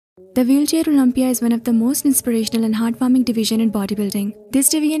The wheelchair Olympia is one of the most inspirational and heartwarming division in bodybuilding. This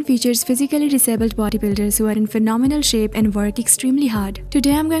division features physically disabled bodybuilders who are in phenomenal shape and work extremely hard.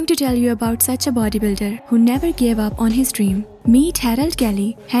 Today I'm going to tell you about such a bodybuilder who never gave up on his dream. Meet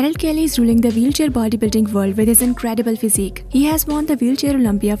Kelley. Kelley is ruling the wheelchair bodybuilding world with his incredible physique. He has won the wheelchair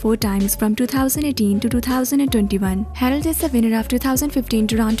Olympia 4 times from 2018 to 2021. Harold is the winner of 2015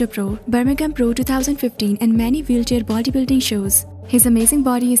 Toronto Pro, Birmingham Pro 2015 and many wheelchair bodybuilding shows. His amazing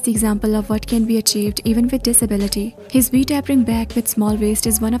body is the example of what can be achieved even with disability. His V-tapering back with small waist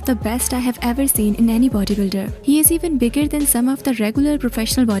is one of the best I have ever seen in any bodybuilder. He is even bigger than some of the regular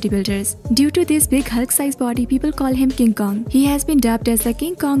professional bodybuilders. Due to this big Hulk-sized body, people call him King Kong. He has been dubbed as the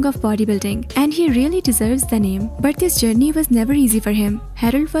King Kong of bodybuilding, and he really deserves the name. But this journey was never easy for him.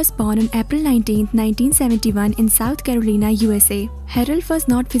 Harold was born on April 19, 1971 in South Carolina, USA. Harold was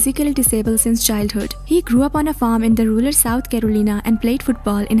not physically disabled since childhood. He grew up on a farm in the rural South Carolina and played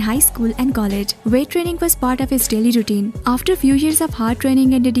football in high school and college. Weight training was part of his daily routine. After a few years of hard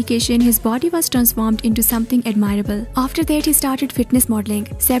training and dedication, his body was transformed into something admirable. After that, he started fitness modeling.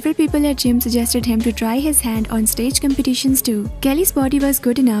 Several people at gym suggested him to try his hand on stage competitions too. Kelley's body was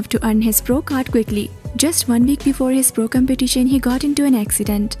good enough to earn his pro card quickly. Just 1 week before his pro competition, he got into an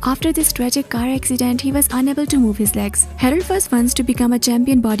accident. After this tragic car accident, he was unable to move his legs. Harold was once to become a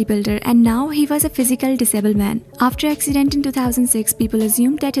champion bodybuilder, and now he was a physically disabled man. After accident in 2006, people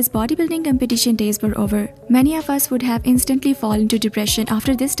assumed that his bodybuilding competition days were over. Many of us would have instantly fallen into depression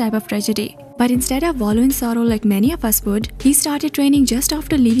after this type of tragedy. But instead of wallow in sorrow like many of us would, he started training just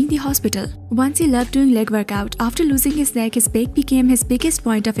after leaving the hospital. Once he loved doing leg workout. After losing his leg, his back became his biggest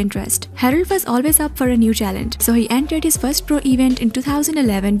point of interest. Harold was always up for a new challenge, so he entered his first pro event in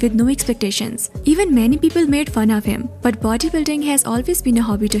 2011 with no expectations. Even many people made fun of him, but bodybuilding has always been a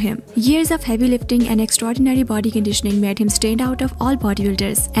hobby to him. Years of heavy lifting and extraordinary body conditioning made him stand out of all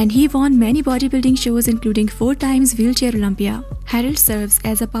bodybuilders, and he won many bodybuilding shows including 4 times wheelchair Olympia. Harold serves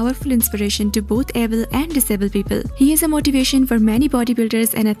as a powerful inspiration to both able and disabled people. He is a motivation for many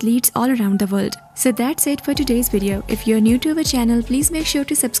bodybuilders and athletes all around the world. So that's it for today's video. If you are new to our channel, please make sure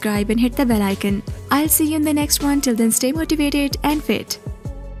to subscribe and hit the bell icon. I'll see you in the next one. Till then, stay motivated and fit.